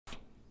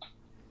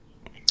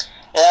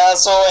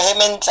So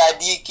Herman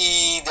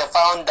Tladiki, the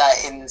founder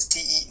and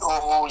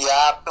CEO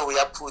ya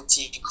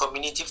Phuthi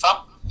Community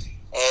Farm,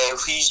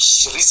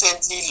 which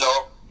recently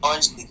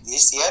launched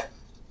this year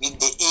with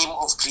the aim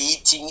of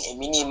creating a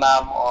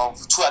minimum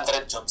of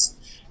 200 jobs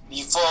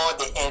before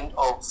the end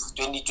of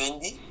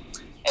 2020.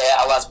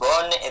 I was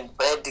born and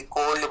bred in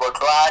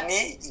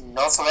Botlwane in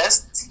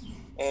Northwest,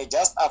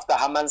 just after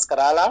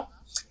Hammanskraal.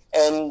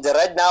 And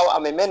right now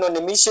I'm a man on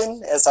a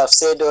mission, as I've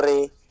said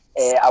already.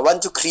 I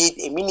want to create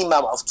a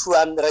minimum of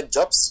 200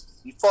 jobs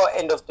before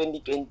end of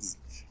 2020.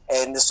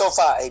 And so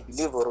far, I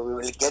believe we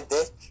will get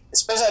there,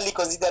 especially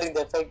considering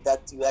the fact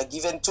that we are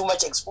given too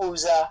much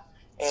exposure,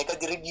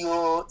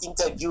 radio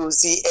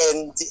interviews,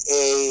 and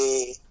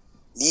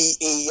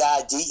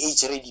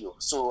JH radio.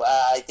 So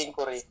I think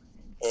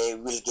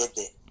we'll get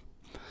there.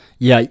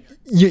 Yeah,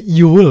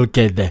 you will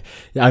get there.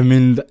 I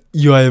mean,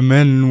 you are a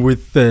man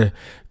with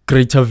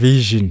greater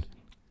vision.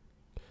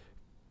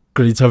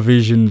 Greater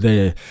vision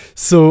there.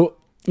 So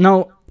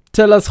now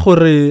tell us,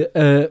 Jorge,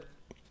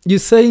 you're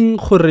saying,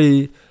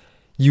 Jorge,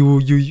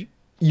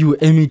 you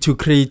aiming to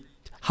create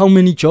how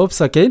many jobs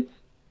again?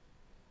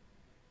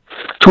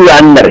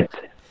 200.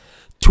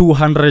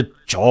 200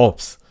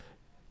 jobs.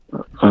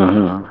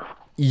 Mm-hmm.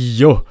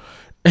 Yo,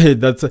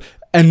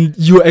 and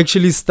you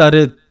actually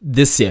started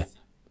this year.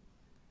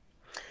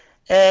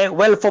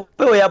 Well, for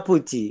Peo ya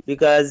Phuthi,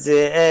 because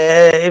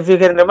if you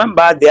can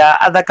remember, there are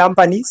other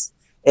companies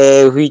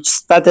which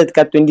started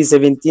in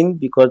 2017,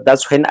 because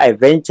that's when I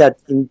ventured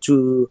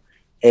into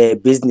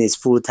business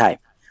full time.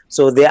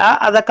 So there are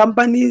other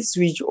companies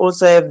which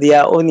also have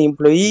their own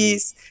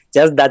employees,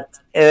 just that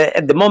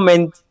at the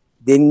moment,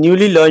 the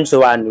newly launched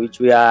one, which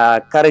we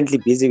are currently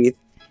busy with,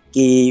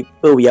 is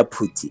Peo ya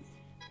Phuthi.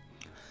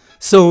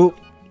 So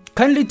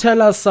kindly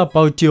tell us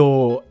about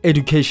your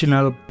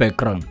educational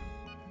background.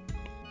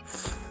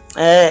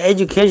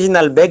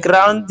 Educational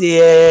background,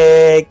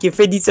 I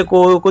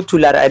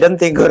don't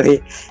think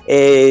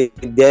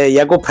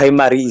the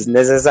primary is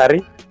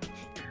necessary,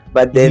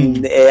 but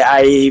then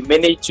I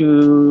managed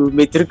to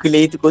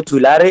matriculate go to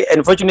Tulare,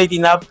 and fortunately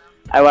enough,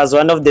 I was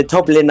one of the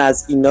top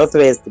learners in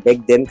Northwest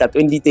back then,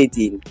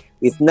 2013,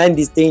 with 9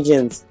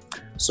 distinctions.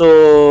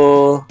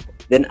 So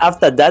then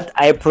after that,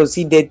 I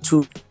proceeded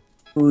to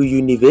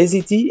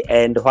university,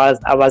 and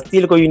whilst I was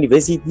still going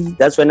university,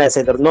 that's when I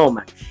said, no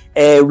man,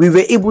 we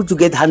were able to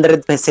get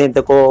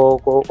 100% go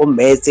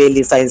maths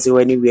and science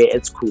when we were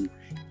at school.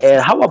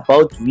 How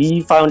about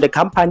we found a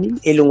company,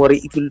 it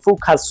will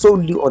focus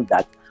solely on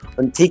that,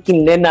 on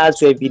taking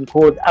learners who have been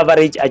called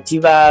average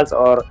achievers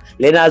or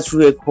learners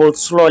who are called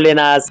slow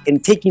learners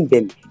and taking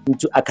them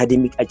into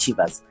academic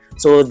achievers.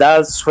 So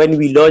that's when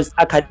we launched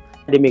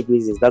Academic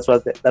Wizards.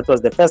 That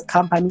was the first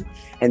company,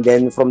 and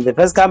then from the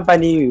first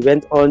company we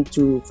went on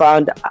to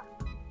found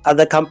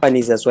other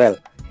companies as well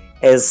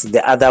as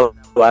the other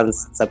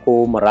ones,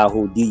 Sako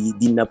Marahu,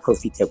 Dina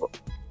Profitable.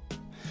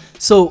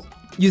 So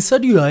you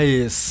said you are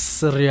a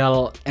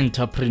serial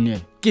entrepreneur.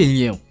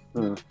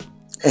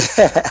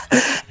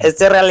 A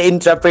serial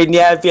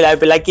entrepreneur, I feel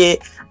like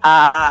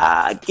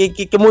I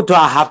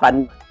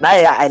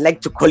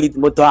like to call it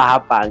moto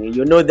hapang.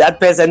 You know, that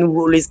person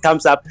who always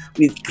comes up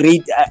with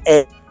great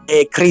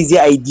crazy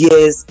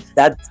ideas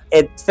that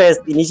at first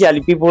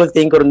initially people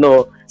think, or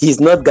no, he's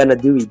not gonna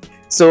do it.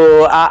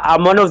 So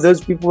I'm one of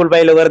those people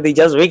where they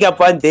just wake up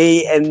one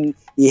day and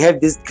they have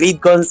this great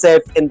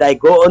concept and I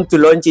go on to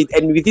launch it,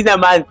 and within a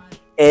month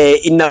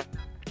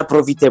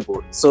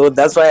profitable. So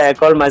that's why I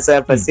call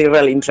myself a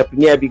serial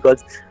entrepreneur,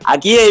 because I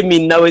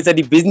mean now it's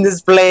the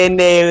business plan,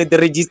 the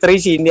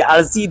registration,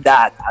 I'll see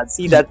that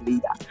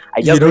later.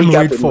 I just you don't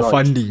wait for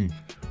funding.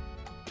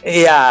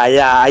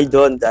 Yeah, I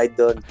don't.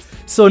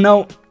 So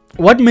now,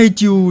 what made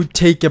you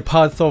take a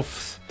path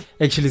of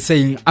actually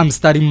saying, I'm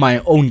starting my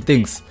own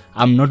things,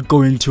 I'm not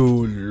going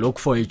to look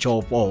for a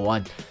job or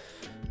what?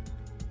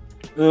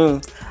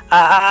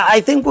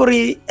 I think,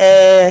 Uri,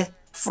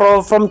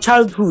 from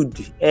childhood,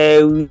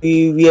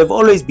 we have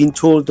always been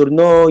told,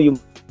 no, you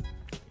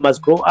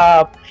must grow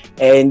up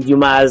and you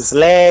must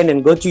learn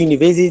and go to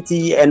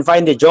university and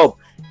find a job.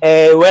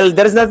 Well,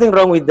 there is nothing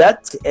wrong with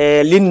that.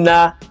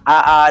 Linna,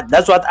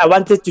 that's what I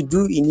wanted to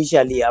do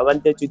initially. I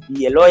wanted to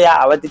be a lawyer,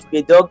 I wanted to be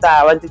a doctor,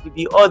 I wanted to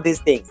be all these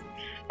things.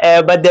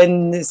 But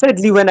then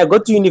sadly, when I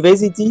got to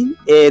university,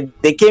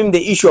 there came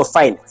the issue of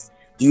finance.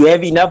 Do you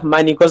have enough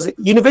money? Because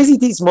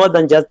university is more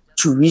than just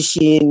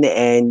tuition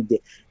and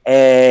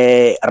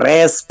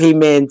rest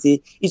payment.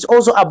 It's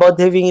also about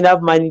having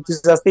enough money to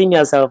sustain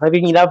yourself,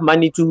 having enough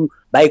money to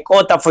buy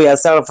quota for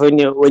yourself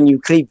when you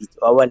crave it.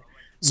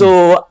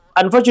 So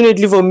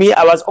unfortunately for me,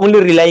 I was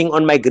only relying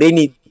on my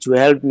granny to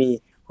help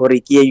me for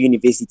Rikia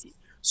University.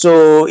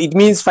 So it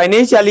means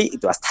financially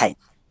it was tight.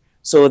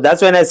 So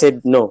that's when I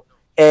said no.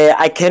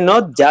 I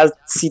cannot just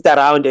sit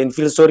around and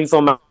feel sorry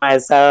for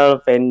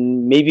myself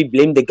and maybe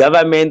blame the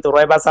government or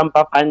whatever some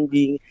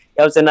funding.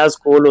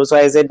 School. So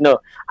I said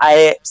no.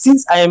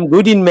 Since I am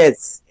good in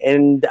maths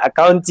and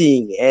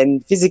accounting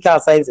and physical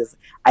sciences,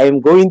 I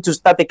am going to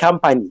start a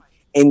company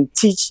and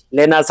teach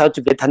learners how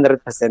to get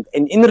 100%.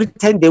 And in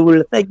return, they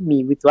will thank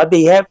me with what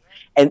they have,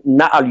 and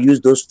now I'll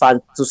use those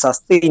funds to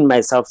sustain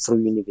myself through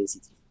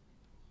university.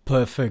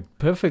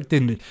 Perfect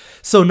indeed.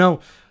 So now,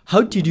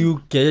 how did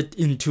you get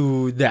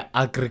into the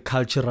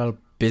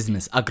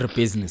agribusiness?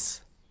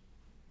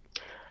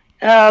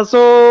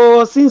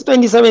 So since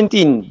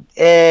 2017,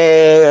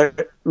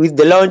 with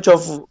the launch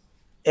of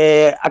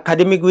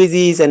Academic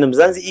Wizzies and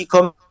Mzansi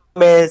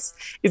e-commerce,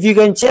 if you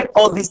can check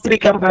all these three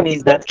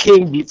companies that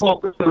came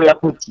before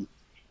Puti,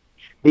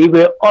 they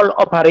were all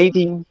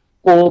operating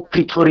for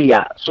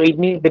Pretoria. So it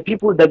means the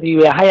people that we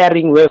were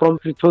hiring were from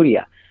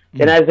Pretoria.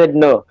 Then I said,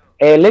 no,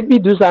 let me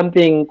do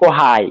something, go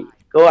high,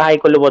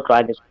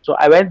 Kolobotwane. So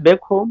I went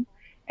back home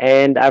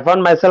and I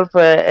found myself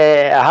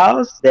a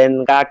house,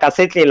 then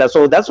Kasetlela.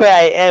 So that's where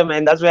I am,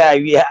 and that's where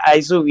I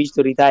so wish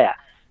to retire.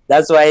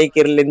 That's why I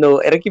can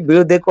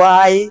build the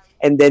high,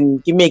 and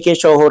then make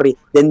sure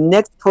the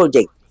next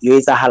project you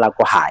is a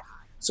halako high,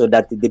 so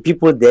that the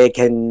people there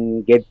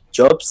can get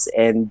jobs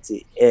and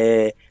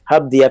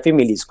help their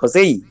families. Because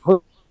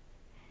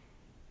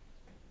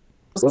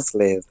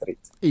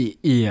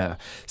yeah.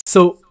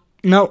 So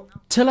now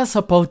tell us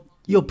about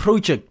your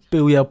project,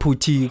 Pewea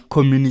Phuthi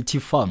Community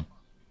Farm.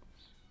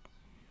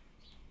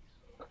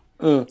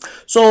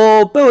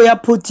 So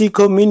Pewea Phuthi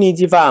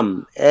Community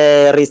Farm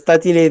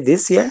restarted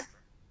this year.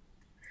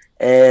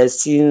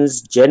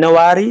 Since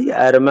January,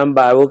 I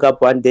remember I woke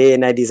up one day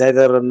and I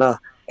decided, no,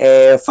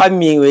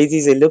 farming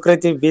is a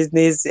lucrative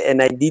business,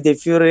 and I did a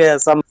few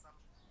some.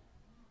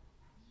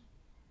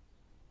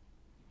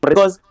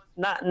 Because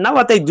now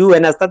what I do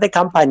when I start a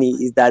company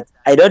is that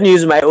I don't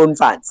use my own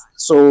funds.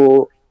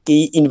 So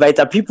I invite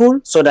people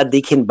so that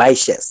they can buy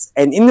shares.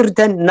 And in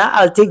return, now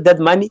I'll take that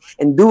money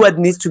and do what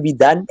needs to be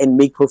done and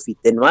make profit.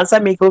 Then once I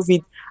make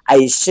profit,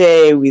 I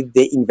share with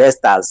the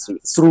investors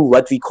through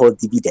what we call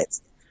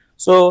dividends.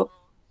 So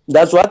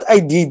that's what I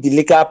did, the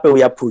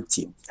Pewea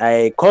Phuthi.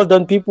 I called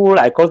on people,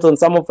 I called on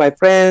some of my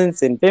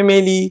friends and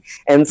family,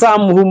 and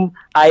some whom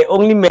I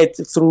only met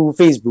through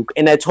Facebook.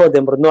 And I told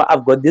them, no,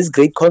 I've got this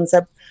great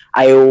concept.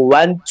 I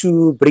want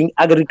to bring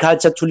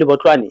agriculture to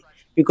Lebotwane.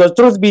 Because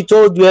truth be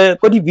told,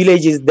 Kodi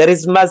villages, there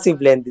is massive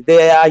land.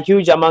 There are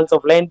huge amounts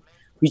of land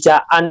which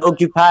are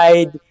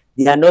unoccupied.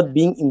 They are not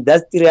being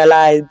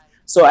industrialized.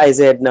 So I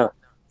said, no,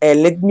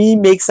 let me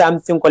make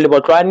something called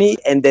Lebotwane,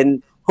 and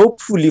then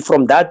hopefully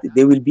from that,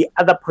 there will be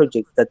other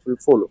projects that will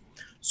follow.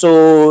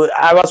 So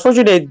I was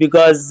fortunate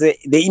because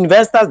the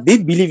investors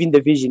did believe in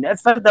the vision. At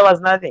first, there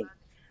was nothing.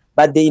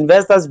 But the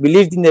investors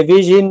believed in the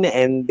vision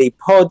and they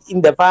poured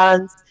in the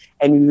funds,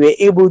 and we were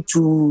able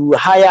to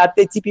hire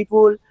 30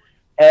 people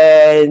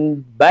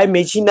and buy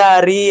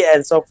machinery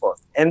and so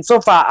forth. And so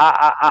far,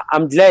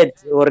 I'm glad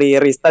we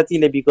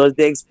restarted because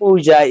the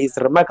exposure is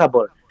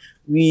remarkable.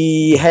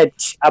 We had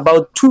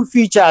about 2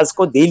 features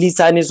called Daily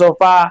Sunny so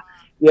far.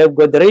 We have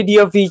got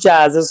radio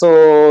features.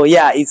 So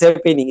yeah, it's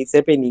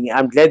happening.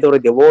 I'm glad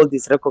already the world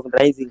is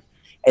recognizing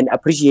and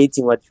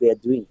appreciating what we are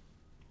doing.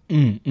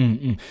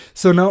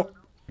 So now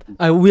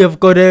we have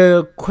got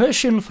a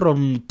question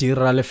from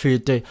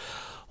Ralefete,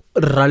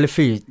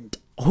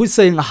 who's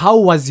saying, how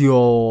was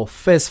your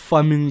first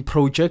farming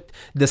project,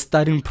 the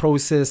starting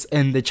process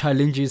and the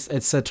challenges,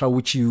 etc.,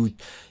 which you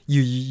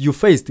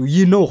faced?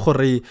 You know,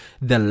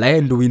 the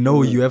land, we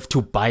know you have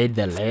to buy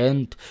the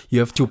land, you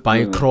have to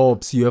buy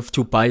crops, you have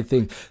to buy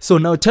things. So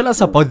now tell us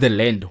about the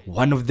land,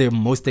 one of the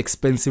most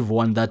expensive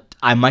one that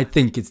I might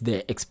think it's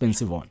the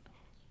expensive one.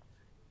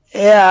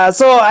 Yeah,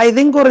 so I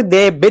think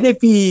the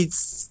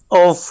benefits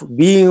of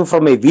being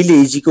from a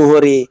village,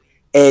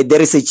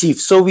 there is a chief.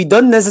 So we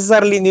don't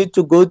necessarily need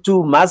to go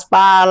to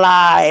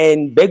Maspala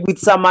and beg with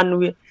someone.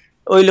 We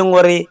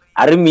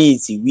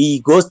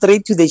go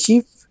straight to the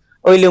chief.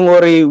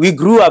 We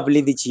grew up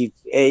with the chief,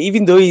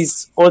 even though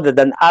he's older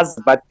than us,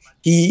 but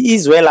he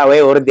is well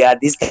aware there are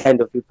these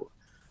kind of people.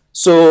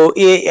 So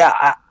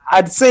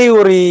I'd say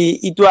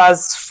it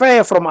was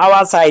fair from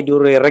our side,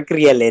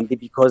 recreate land,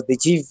 because the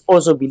chief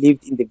also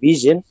believed in the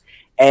vision,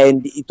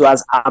 and it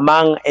was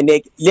among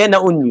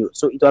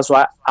so it was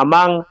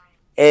among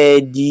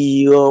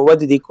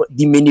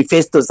the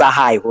manifestos are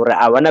high.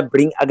 I want to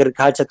bring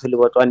agriculture to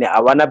Lebotwane. I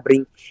want to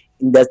bring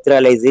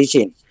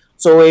industrialization.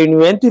 So when we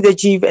went to the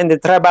chief and the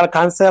tribal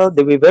council,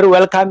 they were very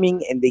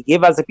welcoming and they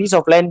gave us a piece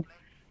of land.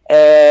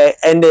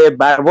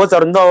 But what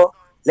or no,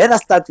 let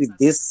us start with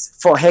this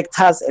 4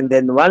 hectares, and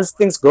then once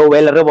things go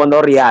well,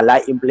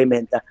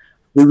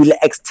 we will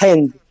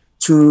extend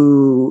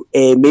to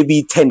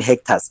maybe 10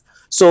 hectares.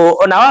 So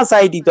on our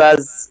side, it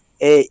was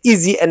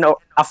easy and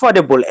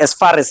affordable as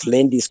far as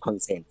land is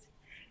concerned.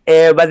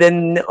 But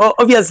then,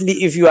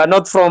 obviously, if you are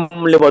not from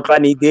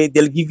Lebotwane,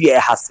 they'll give you a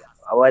hassle.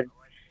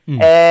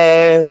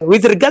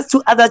 With regards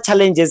to other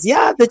challenges,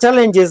 yeah, the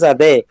challenges are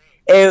there.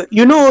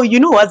 You know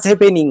what's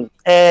happening.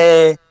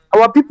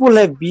 Our people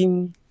have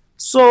been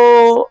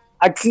so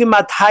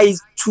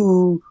acclimatized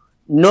to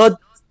not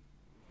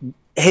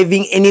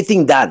having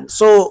anything done.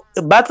 So,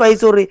 but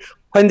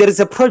when there is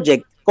a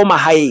project,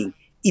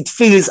 it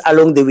fails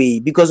along the way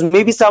because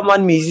maybe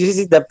someone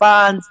misuses the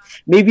funds,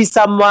 maybe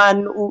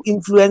someone who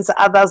influences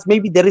others,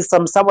 maybe there is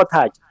some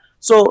sabotage.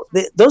 So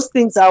those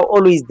things are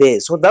always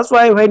there. So that's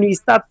why when we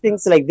start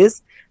things like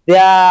this,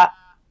 there are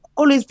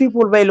always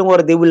people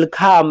or they will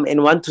come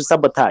and want to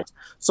sabotage.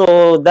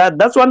 So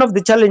that's one of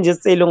the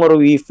challenges or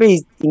we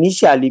faced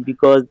initially,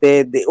 because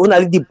they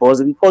only the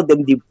boss, we call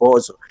them the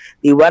boss.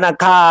 They wanna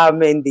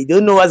come and they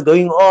don't know what's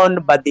going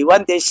on, but they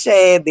want a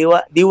share, they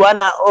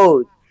wanna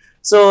own.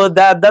 So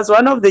that's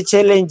one of the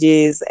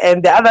challenges.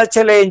 And the other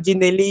challenge in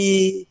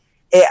the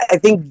I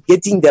think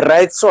getting the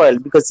right soil,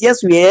 because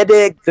yes, we had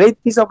a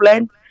great piece of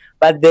land,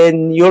 but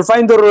then you'll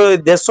find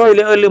the soil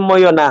early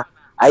moyona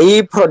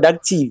are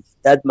productive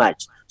that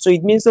much. So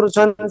it means we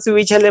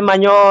chele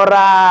manure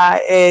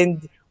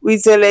and we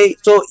sell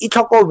so it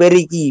go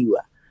very easy.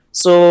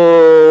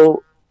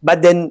 So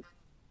but then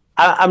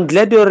I'm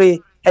glad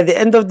at the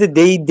end of the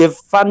day the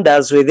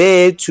funders were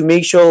there to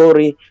make sure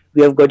we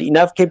have got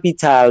enough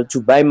capital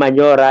to buy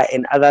manure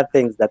and other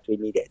things that we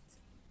needed.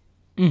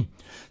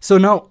 So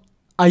now,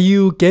 are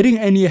you getting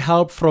any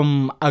help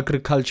from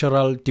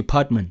agricultural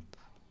department?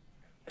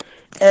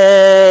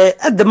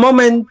 At the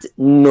moment,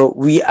 no,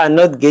 we are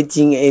not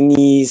getting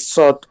any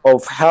sort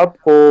of help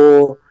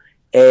for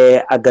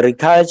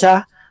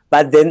agriculture.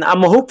 But then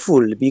I'm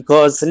hopeful,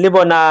 because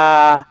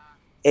Lebona,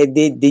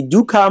 they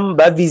do come,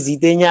 ba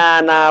visit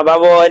nyana, ba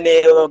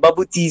bone, ba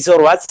butis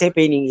or what's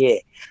happening here.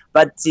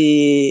 But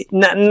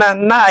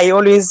I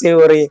always say,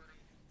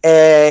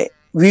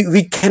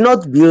 we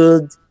cannot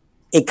build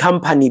a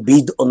company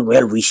based on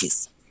well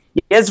wishes.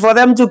 Yes, for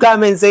them to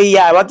come and say,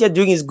 yeah, what you're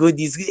doing is good,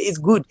 it's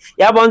good.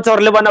 Yeah,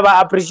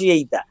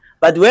 appreciate that.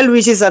 But well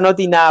wishes are not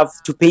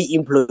enough to pay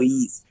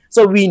employees.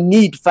 So we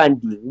need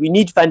funding.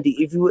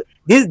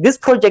 If this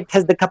project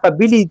has the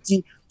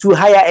capability to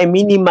hire a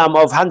minimum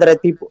of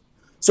 100 people.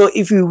 So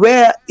if we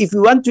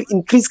want to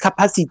increase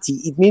capacity,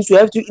 it means we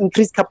have to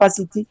increase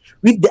capacity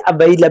with the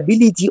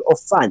availability of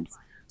funds.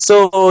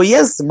 So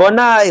yes,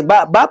 bona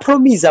ba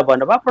promise or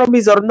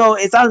no,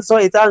 it's also.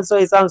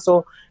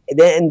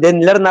 And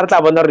then learn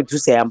to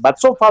say, but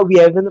so far we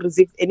haven't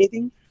received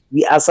anything.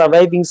 We are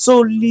surviving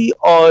solely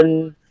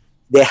on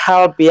the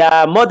help.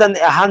 Yeah, more than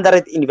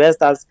 100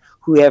 investors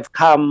who have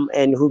come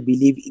and who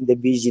believe in the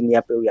vision we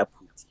are putting.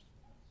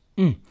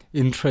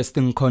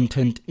 Interesting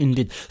content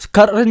indeed.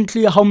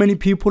 Currently, how many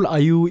people are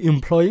you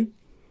employing?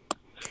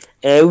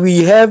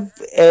 We have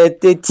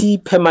 30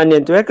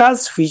 permanent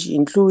workers, which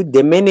include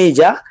the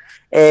manager,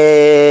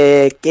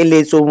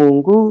 Keletso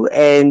Mungu,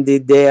 and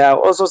there are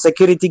also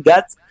security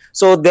guards.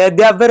 So there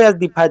are various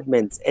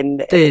departments,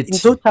 and 30. In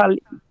total,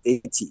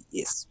 80,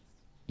 yes.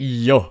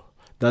 Yo,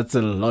 that's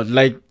a lot.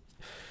 Like,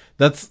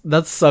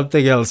 that's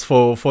something else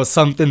for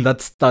something that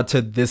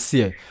started this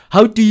year.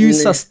 How do you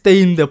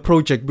sustain the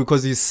project?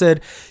 Because you said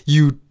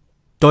you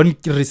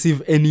don't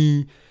receive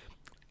any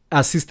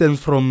assistance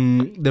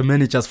from the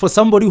managers. For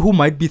somebody who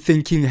might be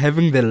thinking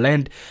having the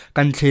land,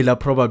 Kantlela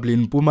probably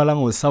in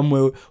Mpumalanga or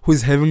somewhere,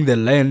 who's having the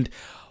land,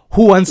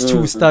 who wants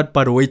to start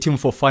but waiting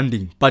for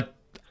funding. But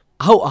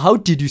how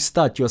did you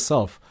start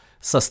yourself?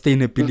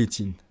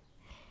 Sustainability.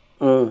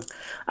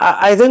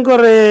 I think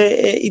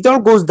it all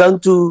goes down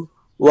to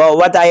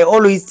what I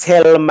always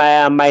tell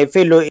my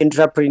fellow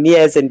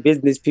entrepreneurs and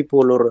business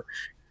people, or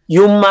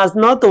you must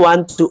not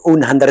want to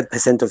own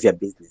 100% of your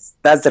business.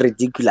 That's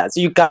ridiculous.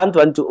 You can't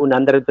want to own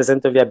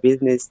 100% of your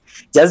business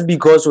just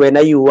because when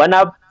you want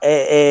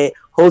to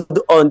hold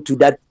on to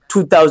that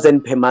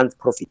 2,000 per month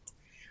profit.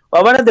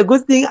 But one of the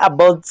good things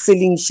about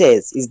selling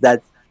shares is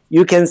that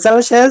you can sell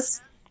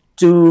shares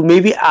to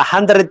maybe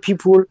 100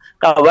 people,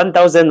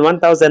 1,000,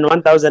 1,000,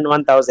 1,000,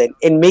 1,000,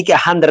 and make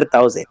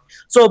 100,000.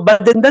 So,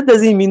 but then that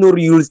doesn't mean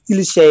you'll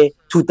still share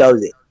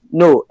 2,000.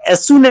 No,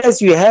 as soon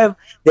as you have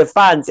the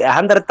funds,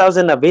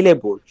 100,000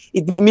 available,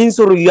 it means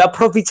your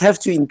profits have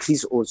to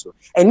increase also.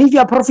 And if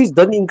your profits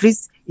don't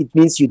increase, it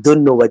means you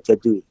don't know what you're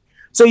doing.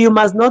 So you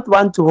must not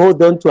want to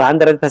hold on to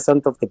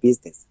 100% of the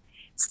business.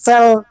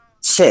 Sell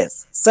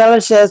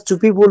shares to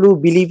people who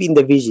believe in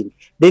the vision.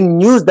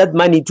 Then use that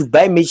money to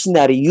buy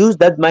machinery, use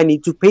that money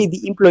to pay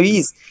the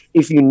employees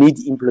if you need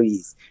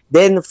employees.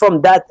 Then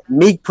from that,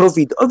 make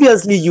profit.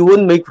 Obviously, you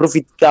won't make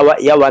profit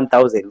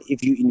 1,000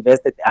 if you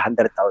invested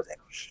 100,000.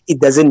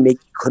 It doesn't make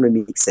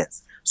economic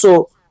sense.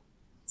 So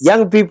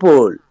young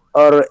people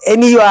or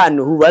anyone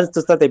who wants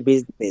to start a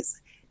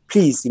business,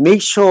 please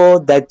make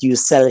sure that you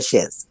sell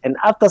shares. And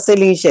after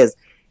selling shares,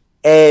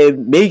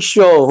 make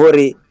sure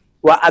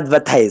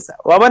advertiser.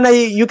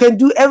 You can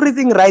do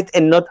everything right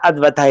and not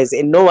advertise,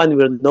 and no one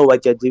will know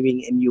what you're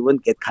doing, and you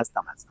won't get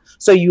customers.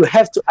 So you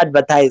have to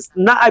advertise.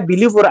 Now I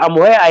believe I'm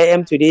where I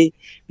am today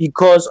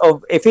because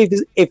of a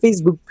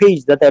Facebook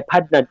page that I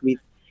partnered with,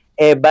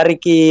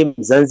 Bariki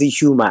Mzansi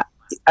Shuma.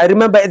 I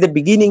remember at the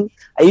beginning,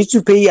 I used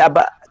to pay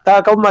about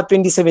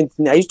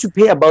 2017. I used to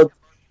pay about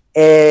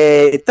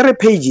 3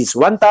 pages,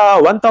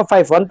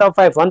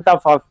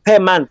 1,500 per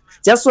month,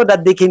 just so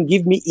that they can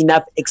give me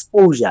enough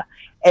exposure.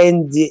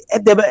 And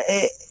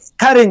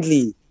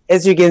currently,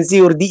 as you can see,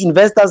 the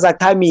investors are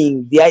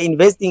coming. They are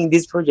investing in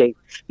this project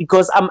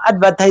because I'm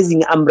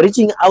advertising. I'm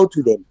reaching out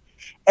to them.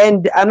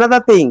 And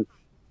another thing,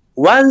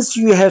 once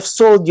you have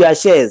sold your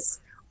shares,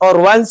 or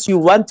once you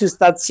want to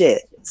start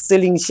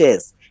selling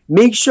shares,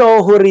 make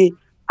sure hore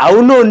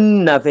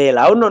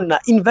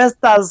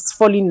investors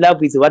fall in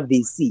love with what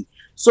they see.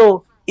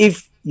 So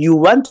if you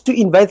want to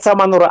invite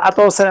someone or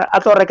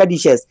ato reka di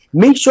shares,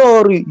 make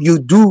sure you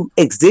do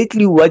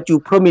exactly what you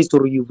promised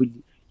or you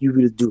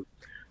will do.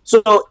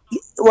 So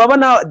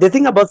the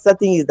thing about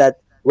starting is that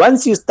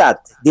once you start,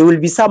 there will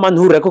be someone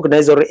who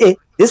recognizes or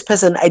this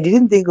person I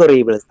didn't think or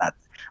able to start.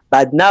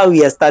 But now we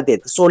have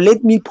started. So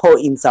let me pour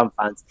in some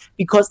funds.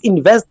 Because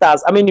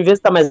investors, I'm an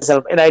investor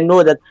myself, and I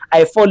know that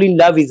I fall in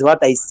love with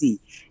what I see.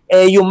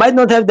 You might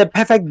not have the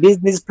perfect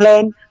business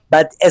plan,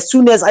 but as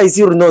soon as I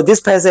see, this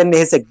person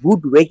has a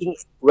good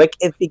work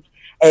ethic,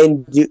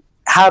 and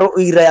I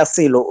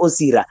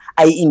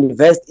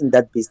invest in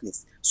that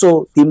business.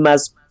 So they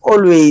must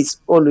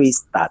always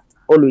start.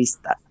 Always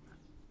start.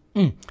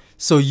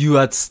 So you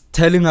are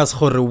telling us,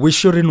 Jorge, we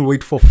shouldn't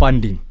wait for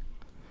funding.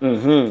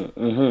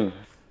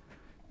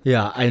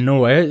 Yeah, I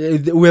know.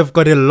 We have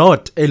got a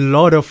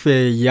lot of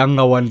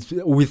younger ones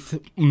with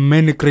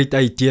many great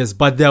ideas,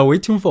 but they are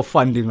waiting for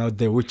funding out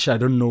there, which I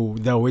don't know.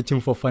 They are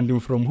waiting for funding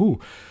from who?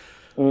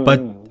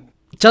 But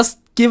just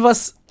give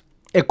us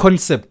a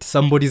concept.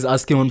 Somebody's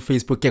asking on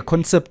Facebook, a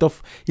concept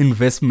of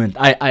investment.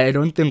 I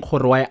don't think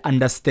I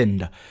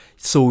understand.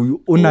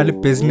 So, only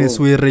business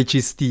we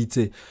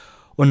registered.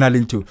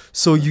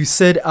 So you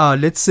said,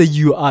 let's say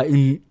you are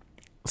in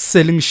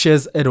selling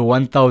shares at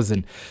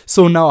 1,000.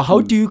 So now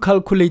how do you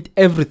calculate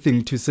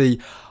everything to say,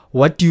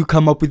 what do you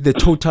come up with the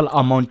total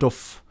amount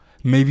of,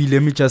 maybe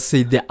let me just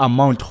say the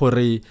amount for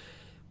the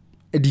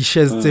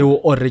shares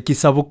or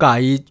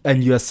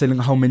and you are selling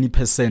how many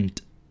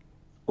percent?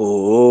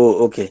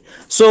 Oh, okay.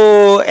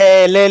 So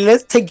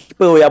let's take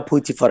Peoya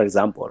Puti for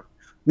example.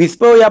 With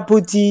Peoya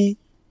Puti,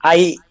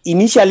 I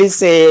initially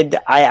said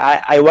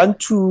I want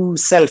to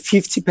sell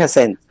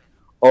 50%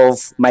 of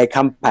my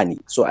company.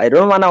 So I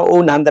don't want to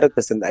own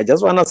 100%. I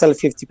just want to sell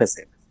 50%.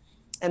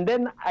 And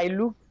then I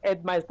look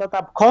at my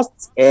startup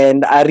costs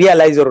and I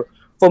realize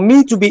for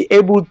me to be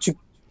able to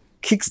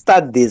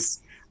kickstart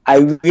this, I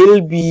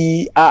will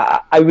need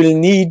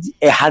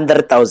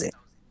 100,000.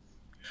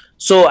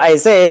 So I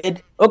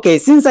said, okay,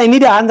 since I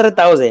need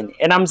 100,000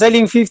 and I'm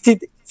selling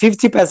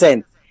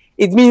 50%,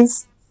 it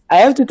means I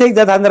have to take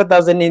that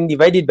 100,000 and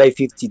divide it by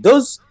 50.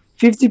 Those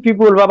 50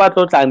 people,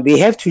 they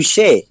have to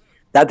share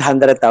that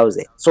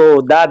 100,000.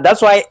 So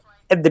that's why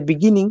at the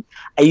beginning,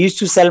 I used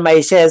to sell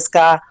my shares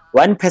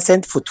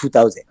 1% for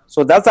 2,000.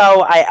 So that's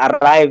how I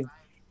arrived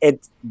at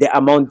the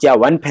amount,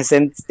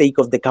 1% stake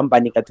of the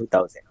company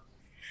 2,000.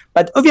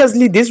 But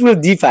obviously, this will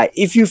differ.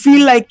 If you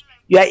feel like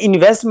your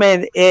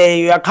investment,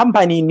 your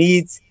company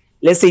needs,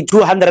 let's say,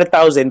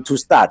 200,000 to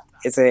start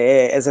as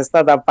a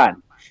startup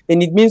fund,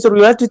 then it means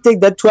you have to take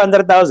that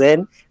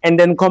 200,000 and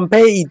then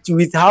compare it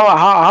with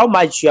how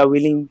much you are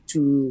willing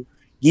to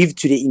give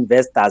to the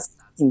investors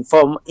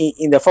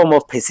in the form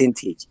of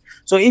percentage.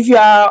 So if you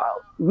are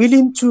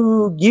willing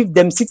to give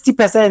them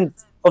 60%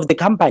 of the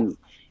company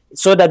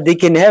so that they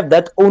can have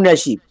that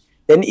ownership,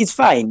 then it's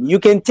fine. You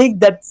can take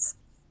that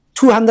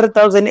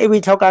 200,000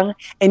 every token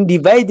and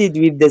divide it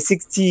with the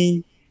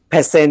 60%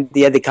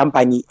 the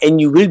company,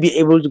 and you will be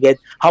able to get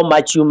how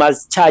much you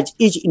must charge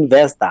each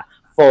investor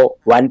for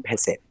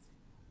 1%.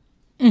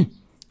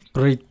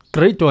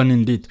 Great one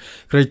indeed.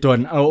 Great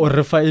one. Our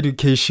Refa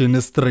education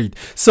is straight.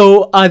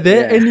 So are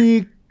there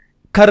any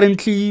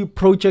currently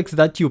projects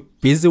that you're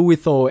busy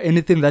with or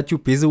anything that you're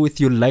busy with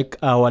you like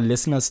our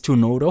listeners to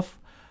know of?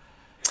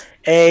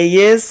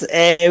 Yes,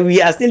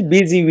 we are still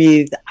busy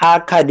with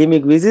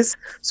Academic Wizards.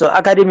 So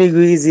Academic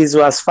Wizards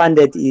was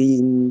funded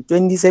in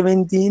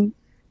 2017.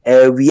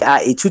 We are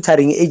a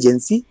tutoring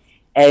agency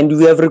and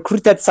we have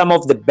recruited some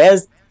of the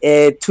best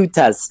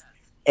tutors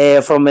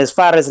from as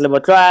far as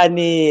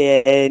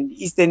Lebotwane and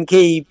Eastern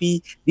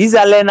Cape. These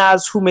are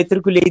learners who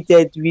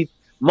matriculated with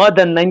more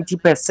than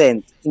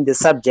 90% in the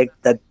subject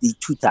that they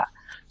tutor.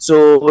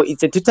 So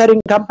it's a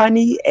tutoring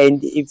company, and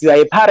if you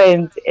are a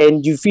parent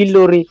and you feel,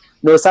 Lori,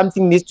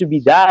 something needs to be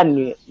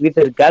done with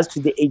regards to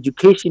the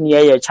education of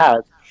your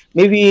child.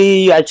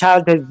 Maybe your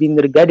child has been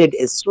regarded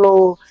as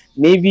slow.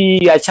 Maybe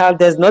your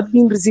child has not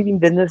been receiving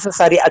the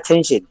necessary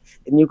attention.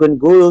 And you can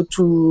go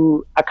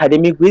to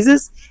Academic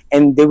Wizards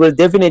and they will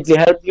definitely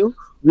help you.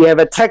 We have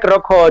a track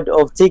record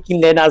of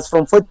taking learners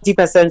from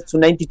 40% to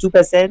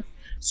 92%.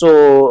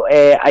 So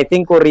I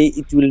think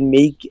it will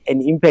make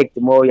an impact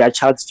more your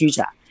child's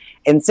future.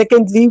 And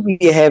secondly, we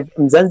have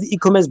Mzansi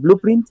e-commerce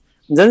blueprint.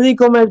 Mzansi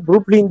e-commerce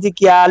blueprint is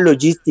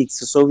logistics.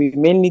 So we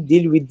mainly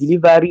deal with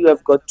delivery. We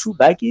have got 2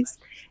 baggers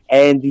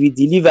and we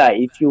deliver.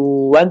 If you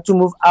want to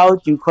move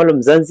out, you call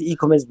them Mzansi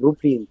e-commerce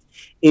blueprint.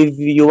 If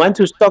you want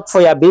to stock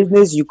for your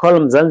business, you call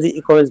them Mzansi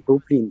e-commerce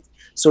blueprint.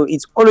 So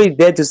it's always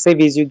there to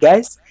service you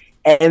guys.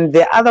 And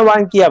the other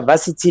one here,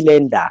 Varsity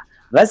Lender.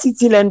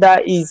 Varsity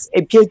Lender is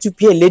a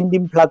peer-to-peer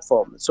lending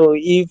platform. So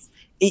if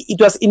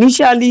it was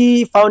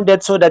initially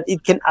founded so that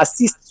it can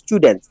assist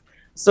students.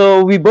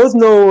 So we both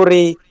know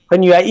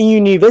when you are in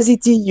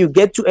university, you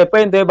get to a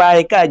point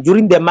whereby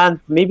during the month,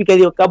 maybe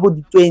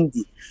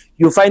 20,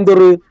 you find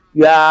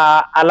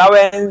your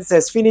allowance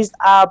has finished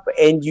up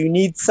and you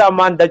need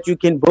someone that you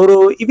can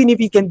borrow, even if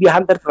it can be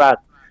 100 rand,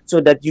 so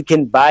that you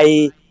can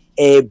buy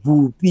a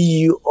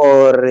bupi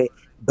or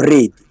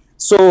bread.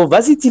 So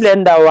Varsity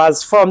Lender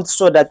was formed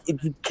so that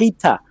it would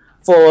cater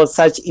for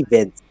such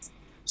events.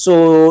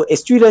 So a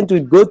student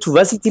would go to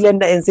Varsity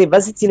Lender and say,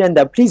 Varsity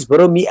Lender, please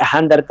borrow me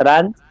 100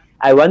 rand.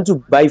 I want to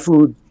buy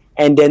food,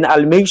 and then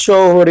I'll make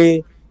sure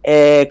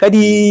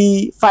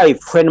kadi 5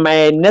 when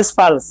my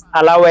NSFAS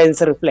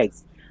allowance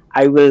reflects,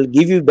 I will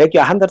give you back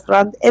your 100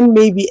 rand and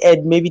maybe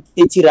add maybe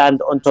 30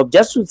 rand on top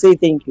just to say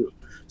thank you.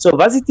 So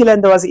Varsity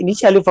Lender was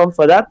initially formed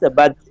for that,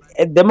 but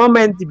at the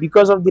moment,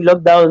 because of the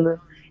lockdown,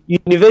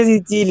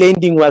 university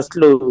lending was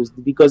closed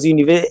because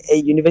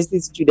university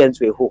students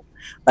were home.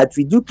 But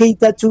we do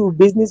cater to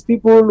business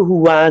people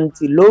who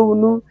want a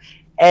loan,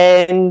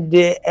 and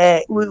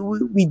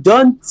we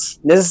don't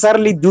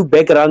necessarily do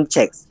background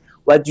checks.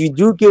 What we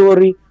do,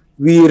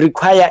 we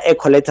require a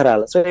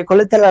collateral. So a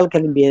collateral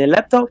can be a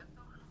laptop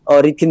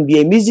or it can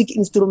be a music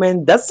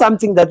instrument. That's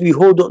something that we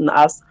hold on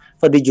us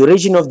for the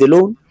duration of the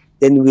loan.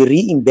 Then we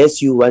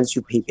reimburse you once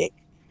you pay back.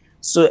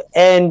 So,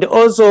 and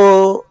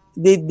also,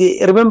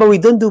 remember, we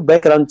don't do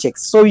background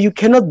checks. So you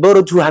cannot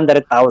borrow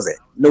 200,000.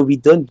 No, we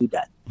don't do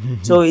that.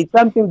 So it's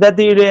something that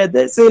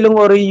they say,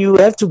 or you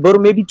have to borrow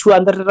maybe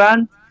 200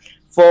 rand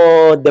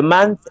for the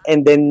month,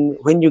 and then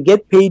when you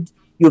get paid,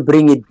 you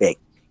bring it back.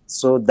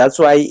 So that's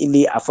why it's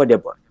really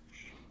affordable.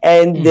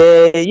 And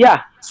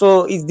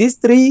so it's these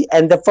three,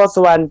 and the fourth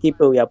one,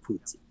 people we are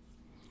putting.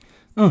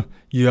 Oh,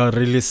 you are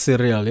really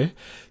serial, eh?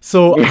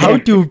 So how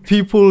do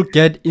people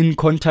get in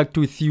contact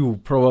with you?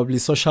 Probably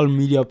social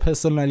media,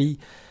 personally?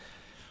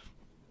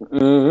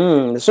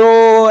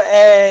 So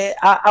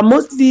I'm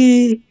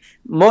mostly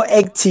more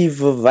active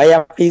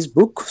via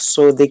Facebook,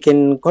 so they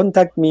can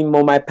contact me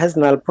on my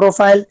personal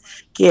profile,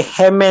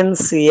 Herman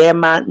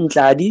Siema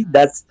Ntladi.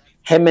 That's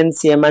Herman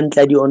Siema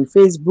Ntladi on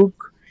Facebook,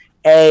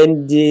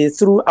 and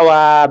through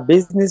our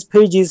business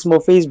pages on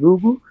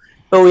Facebook.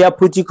 Peoya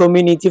Phuthi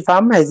Community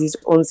Farm has its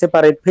own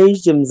separate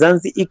page.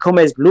 Mzansi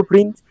E-commerce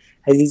Blueprint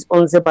has its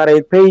own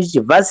separate page.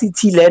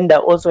 Varsity Lender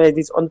also has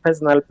its own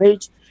personal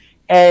page.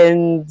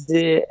 And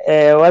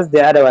what's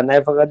the other one?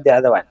 I forgot the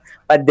other one.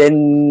 But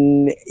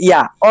then,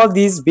 all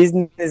these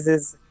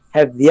businesses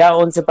have their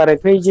own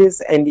separate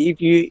pages. And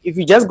if you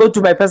just go to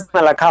my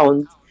personal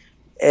account,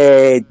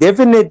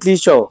 definitely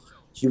sure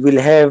you will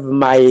have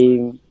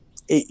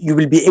you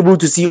will be able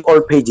to see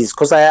all pages,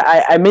 because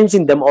I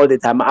mention them all the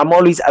time. I'm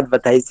always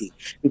advertising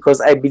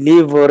because I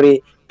believe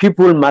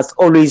people must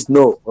always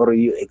know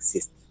you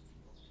exist.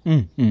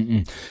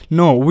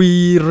 No,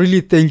 we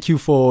really thank you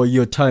for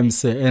your time,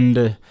 sir,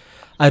 and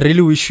I really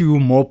wish you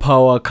more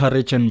power,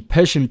 courage, and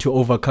passion to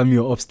overcome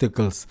your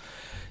obstacles.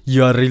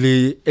 You are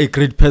really a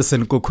great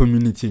person,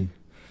 co-community.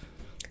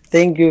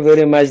 Thank you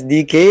very much,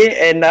 DK.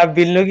 And I've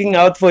been looking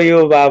out for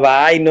you, Baba.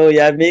 I know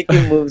you're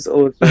making moves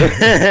also.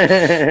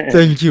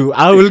 Thank you.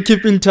 I will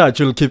keep in touch.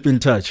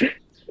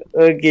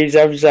 Okay,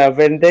 sharp.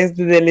 And thanks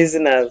to the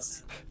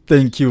listeners.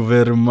 Thank you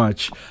very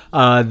much.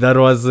 That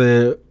was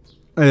Herman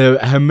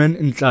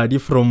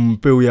Ntladi from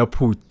Peoya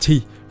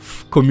Phuthi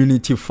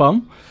Community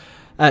Farm.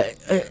 A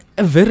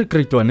very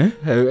great one, eh?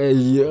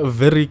 A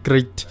very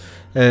great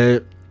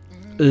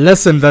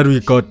lesson that we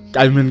got.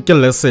 I mean,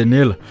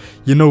 lesson,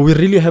 you know, we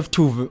really have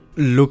to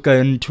look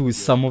into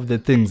some of the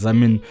things. I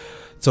mean,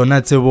 so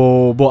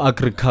bo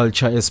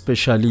agriculture,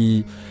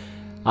 especially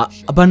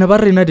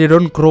they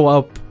don't grow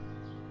up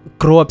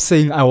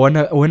saying,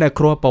 when I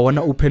grow up I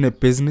wanna open a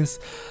business,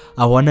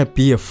 I wanna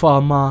be a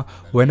farmer.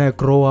 When I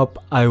grow up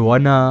I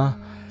wanna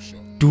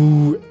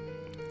do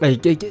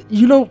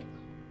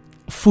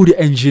food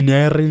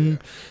engineering.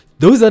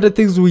 Those are the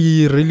things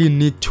we really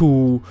need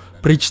to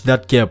bridge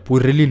that gap. You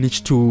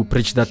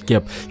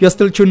are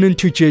still tuned in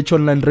to GH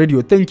Online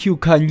Radio. Thank you,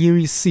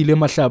 Kanye Sile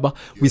Mahlaba.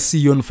 We see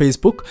you on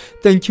Facebook.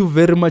 Thank you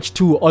very much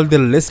to all the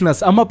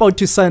listeners. I'm about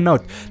to sign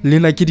out.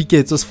 Lina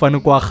Kidiketsos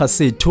Fanukwa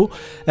Khaseto.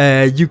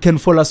 You can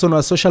follow us on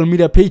our social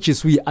media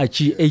pages. We are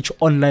GH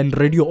Online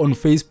Radio on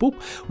Facebook.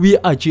 We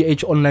are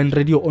GH Online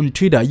Radio on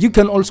Twitter. You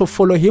can also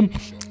follow him,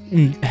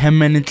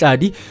 Herman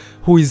Ntladi,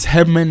 who is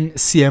Herman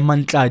Siema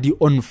Ntladi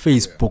on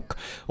Facebook.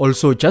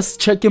 Also, just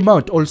check him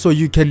out. Also,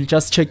 you can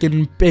just check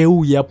in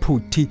Peoya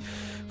Phuthi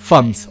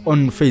Farms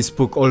on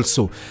Facebook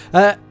also.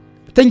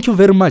 Thank you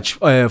very much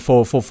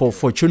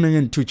for tuning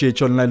in to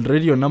GH Online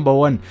Radio,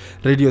 #1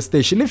 radio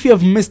station. If you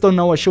have missed on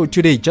our show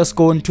today, just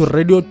go on to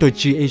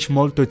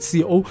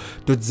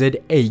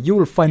radio.ghmall.co.za. You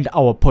will find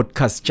our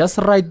podcast just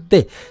right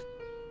there.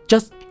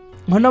 Just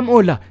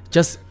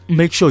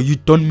make sure you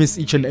don't miss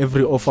each and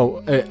every of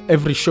our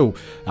every show.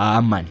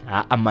 Man,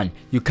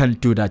 you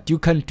can't do that.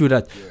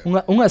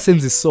 Unga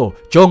sense so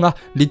jonga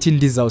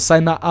litindiza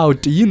sign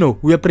out. You know,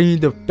 we are bringing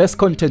the best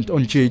content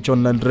on GH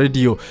Online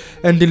Radio.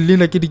 And the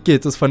Lina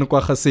Kidiketsos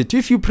Fanukwa Khaseto.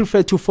 If you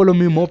prefer to follow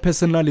me more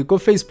personally, go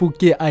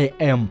Facebook. I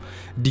am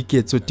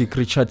Diketso Dick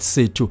Richard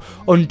Setu.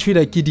 On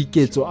Twitter,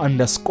 Kidiketso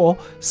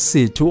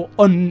 _Setu.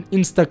 On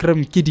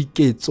Instagram,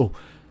 Kidiketso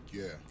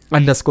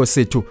underscore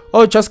Sethu.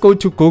 Or just go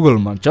to Google,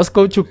 man. Just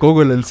go to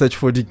Google and search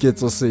for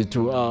Diketso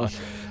Sethu.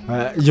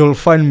 You'll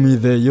find me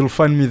there.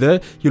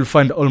 You'll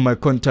find all my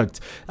contacts.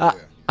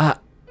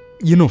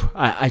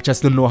 I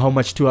just don't know how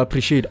much to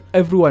appreciate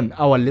everyone,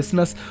 our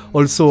listeners,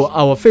 also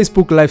our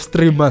Facebook live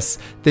streamers.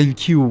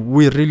 Thank you.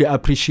 We really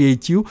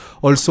appreciate you.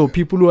 Also,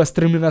 people who are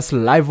streaming us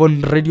live on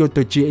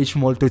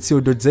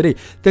radio.ghmall.co.za.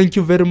 Thank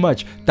you very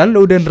much.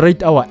 Download and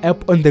rate our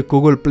app on the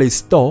Google Play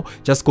Store.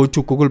 Just go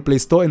to Google Play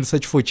Store and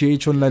search for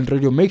GH Online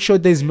Radio. Make sure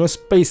there's no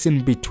space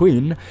in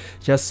between,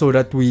 just so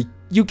that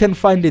you can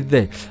find it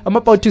there. I'm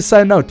about to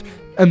sign out.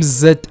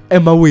 MZ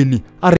Emawini.